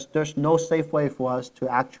because there's no safe way for us to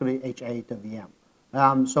actually HA the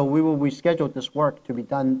VM. So we will reschedule this work to be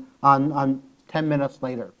done on 10 minutes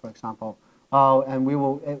later, for example, and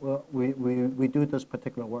we do this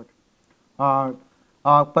particular work.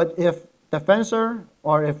 But if the fencer,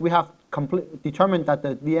 or if we have determined that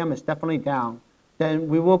the VM is definitely down, then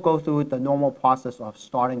we will go through the normal process of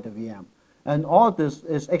starting the VM. And all of this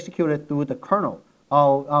is executed through the kernel.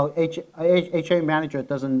 HA manager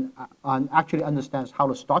doesn't actually understands how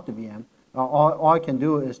to start the VM. All I can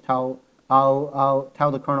do is tell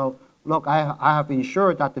the kernel, look, I have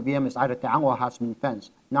ensured that the VM is either down or has been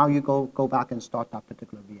fenced. Now you go back and start that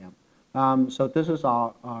particular VM. So this is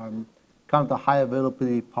our kind of the high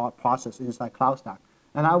availability process inside CloudStack.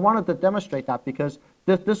 And I wanted to demonstrate that because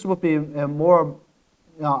this would be more,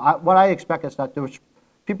 what I expect is that there's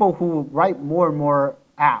people who write more and more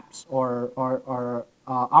apps or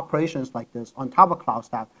operations like this on top of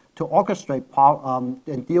CloudStack to orchestrate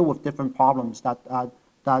and deal with different problems that an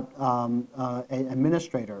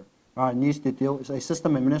administrator needs to deal, a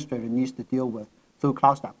system administrator needs to deal with through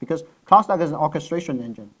CloudStack, because CloudStack is an orchestration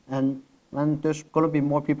engine, and there's going to be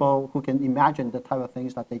more people who can imagine the type of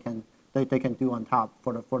things that they can do on top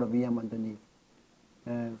for the VM underneath.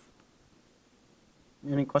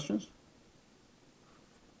 Any questions?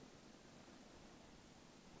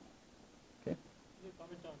 Okay.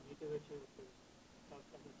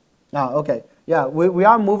 Okay. Yeah, we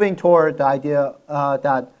are moving toward the idea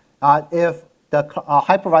that if the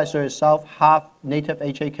hypervisor itself have native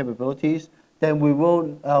HA capabilities, then we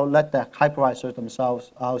will let the hypervisor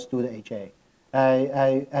themselves do the HA.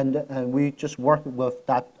 And we just work with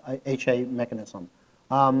that HA mechanism.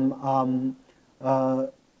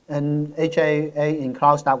 And HA in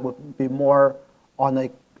CloudStack would be more on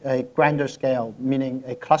a grander scale, meaning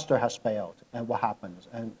a cluster has failed and what happens,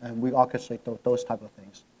 and we orchestrate those type of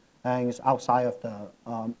things, and it's outside of the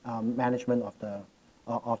management of the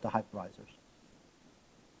hypervisors.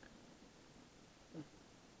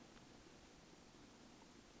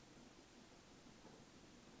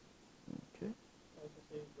 Okay.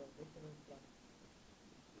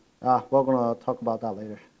 We're gonna talk about that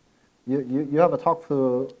later. You have a talk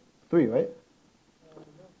for 3, right?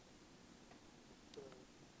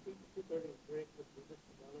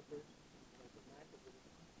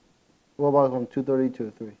 What about from 2:30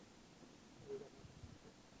 to 3?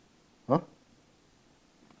 Huh?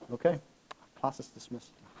 Okay. Class is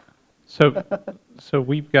dismissed. So, so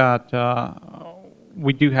we've got,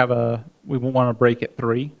 we do have we want to break at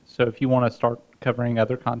 3. So if you want to start covering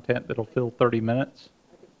other content that'll fill 30 minutes.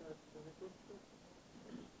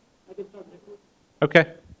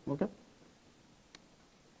 Okay. Okay.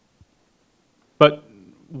 But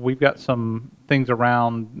we've got some things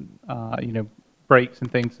around, breaks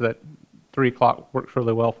and things that 3 o'clock works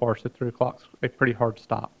really well for us. So 3 o'clock's a pretty hard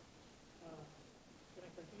stop.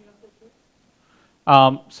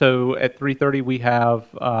 So at 3:30 we have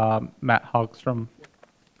Matt Hogstrom,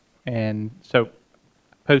 and so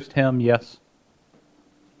post him, yes.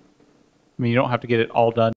 I mean, you don't have to get it all done